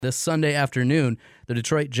This Sunday afternoon, the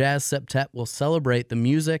Detroit Jazz Septet will celebrate the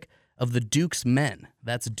music of the Duke's Men.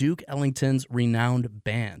 That's Duke Ellington's renowned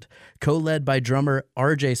band. Co-led by drummer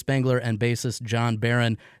R.J. Spangler and bassist John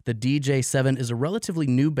Barron, the DJ7 is a relatively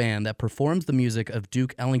new band that performs the music of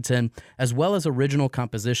Duke Ellington, as well as original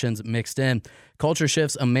compositions mixed in. Culture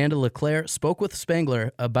Shift's Amanda LeClaire spoke with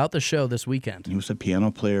Spangler about the show this weekend. He was a piano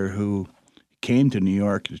player who came to New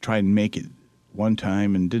York to try and make it one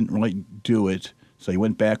time and didn't really do it. So he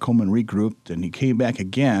went back home and regrouped, and he came back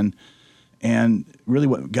again. And really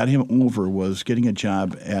what got him over was getting a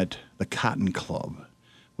job at the Cotton Club,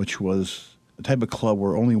 which was the type of club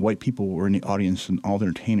where only white people were in the audience and all the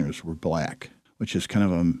entertainers were black, which is kind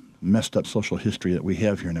of a messed up social history that we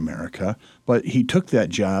have here in America. But he took that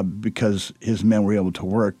job because his men were able to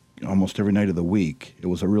work almost every night of the week. It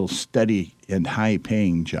was a real steady and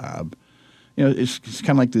high-paying job. You know, it's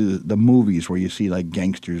kind of like the movies where you see like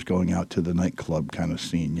gangsters going out to the nightclub kind of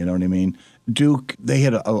scene, you know what I mean? Duke, they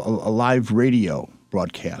had a live radio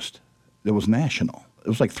broadcast that was national. It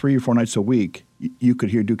was like 3 or 4 nights a week. You could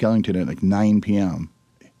hear Duke Ellington at like 9 p.m.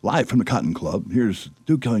 Live from the Cotton Club, here's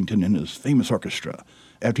Duke Ellington and his famous orchestra.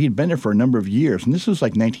 After he'd been there for a number of years, and this was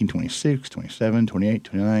like 1926, 27, 28,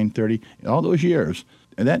 29, 30, all those years.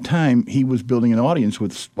 At that time, he was building an audience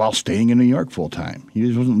while staying in New York full time. He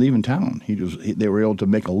just wasn't leaving town. They were able to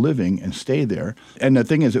make a living and stay there. And the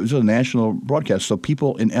thing is, it was a national broadcast, so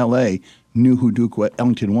people in L.A. knew who Duke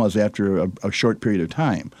Ellington was after a short period of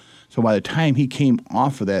time. So by the time he came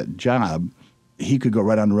off of that job, he could go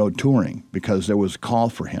right on the road touring because there was a call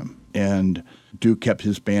for him. And Duke kept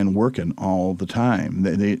his band working all the time.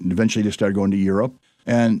 They eventually just started going to Europe.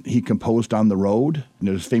 And he composed on the road. And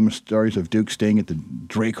there's famous stories of Duke staying at the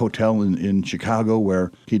Drake Hotel in Chicago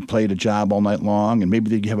where he'd played a job all night long, and maybe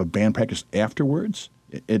they'd have a band practice afterwards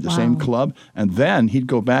at the same club. And then he'd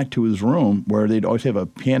go back to his room where they'd always have a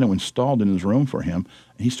piano installed in his room for him,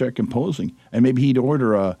 and he'd start composing. And maybe he'd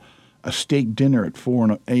order a steak dinner at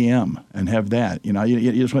 4 a.m. and have that. You know,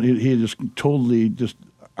 he just totally just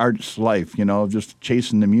art's life, you know, just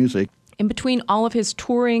chasing the music. In between all of his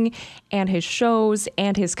touring and his shows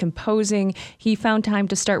and his composing, he found time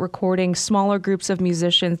to start recording smaller groups of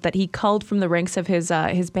musicians that he culled from the ranks of his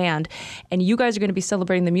band. And you guys are going to be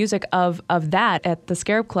celebrating the music of that at the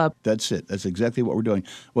Scarab Club. That's it. That's exactly what we're doing.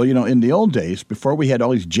 Well, you know, in the old days, before we had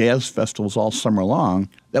all these jazz festivals all summer long,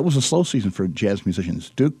 that was a slow season for jazz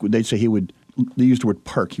musicians. Duke, they'd say they used the word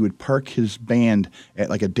park. He would park his band at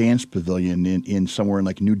like a dance pavilion in somewhere in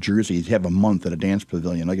like New Jersey. He'd have a month at a dance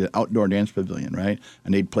pavilion, like an outdoor dance pavilion, right?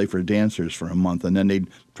 And they'd play for dancers for a month, and then they'd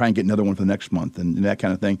try and get another one for the next month and that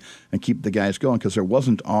kind of thing, and keep the guys going because there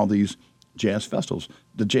wasn't all these jazz festivals.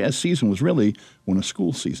 The jazz season was really when a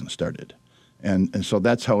school season started. And so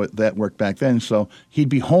that's how that worked back then. So he'd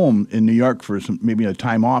be home in New York for maybe a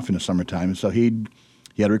time off in the summertime, and so he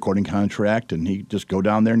had a recording contract, and he'd just go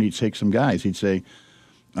down there and he'd take some guys. He'd say,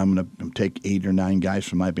 I'm going to take 8 or 9 guys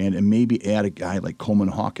from my band and maybe add a guy like Coleman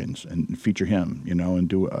Hawkins and feature him, you know, and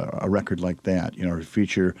do a record like that, you know, or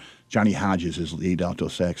feature Johnny Hodges as lead alto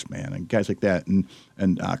sax man and guys like that. And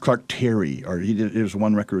Clark Terry, or there's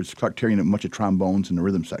one record, it's Clark Terry and a bunch of trombones in the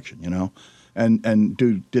rhythm section, you know, and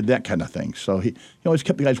did that kind of thing. So he always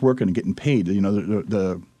kept the guys working and getting paid. You know,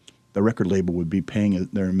 the record label would be paying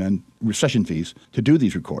their men session fees to do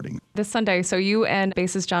these recordings. This Sunday, so you and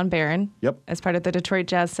bassist John Barron, as part of the Detroit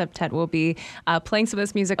Jazz Septet, will be playing some of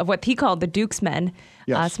this music of what he called the Duke's Men,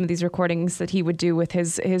 some of these recordings that he would do with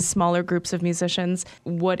his smaller groups of musicians.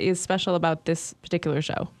 What is special about this particular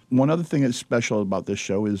show? One other thing that's special about this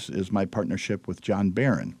show is my partnership with John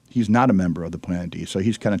Barron. He's not a member of the Planet D, so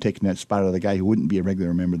he's kind of taking that spot of the guy who wouldn't be a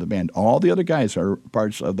regular member of the band. All the other guys are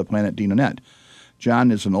parts of the Planet D Nanette.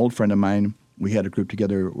 John is an old friend of mine. We had a group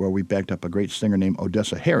together where we backed up a great singer named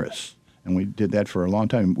Odessa Harris, and we did that for a long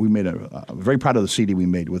time. We made very proud of the CD we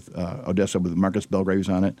made with Odessa with Marcus Belgraves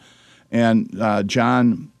on it. And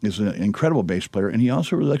John is an incredible bass player, and he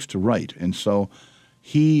also really likes to write. And so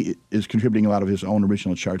he is contributing a lot of his own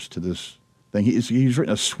original charts to this thing. He's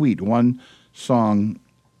written a suite. One song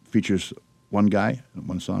features one guy, and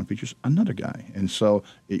one song features another guy. And so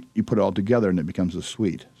you put it all together, and it becomes a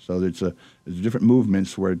suite. So there's different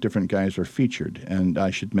movements where different guys are featured. And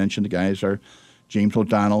I should mention the guys are James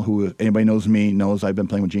O'Donnell, who, if anybody knows me, knows I've been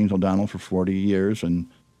playing with James O'Donnell for 40 years, and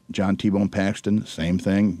John T-Bone Paxton, same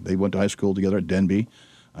thing. They went to high school together at Denby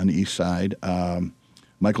on the east side.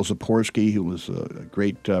 Michael Zaporsky, who was a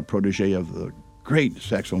great protege of the great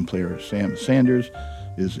saxophone player Sam Sanders,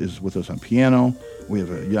 is with us on piano. We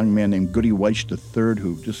have a young man named Goody Weich III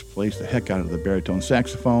who just plays the heck out of the baritone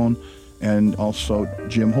saxophone. and also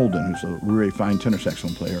Jim Holden, who's a really fine tenor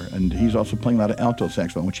saxophone player. And he's also playing a lot of alto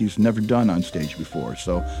saxophone, which he's never done on stage before.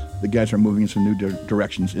 So the guys are moving in some new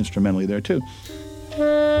directions instrumentally there, too.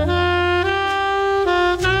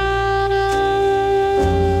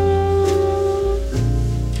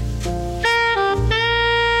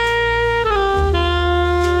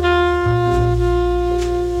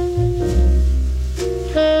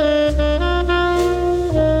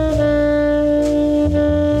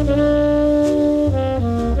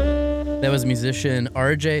 That was musician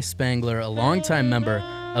R.J. Spangler, a longtime member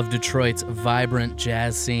of Detroit's vibrant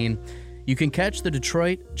jazz scene. You can catch the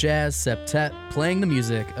Detroit Jazz Septet playing the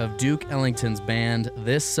music of Duke Ellington's band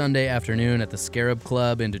this Sunday afternoon at the Scarab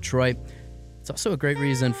Club in Detroit. It's also a great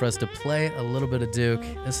reason for us to play a little bit of Duke.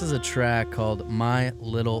 This is a track called My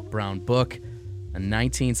Little Brown Book, a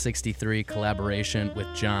 1963 collaboration with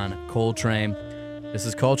John Coltrane. This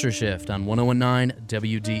is Culture Shift on 101.9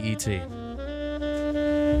 WDET.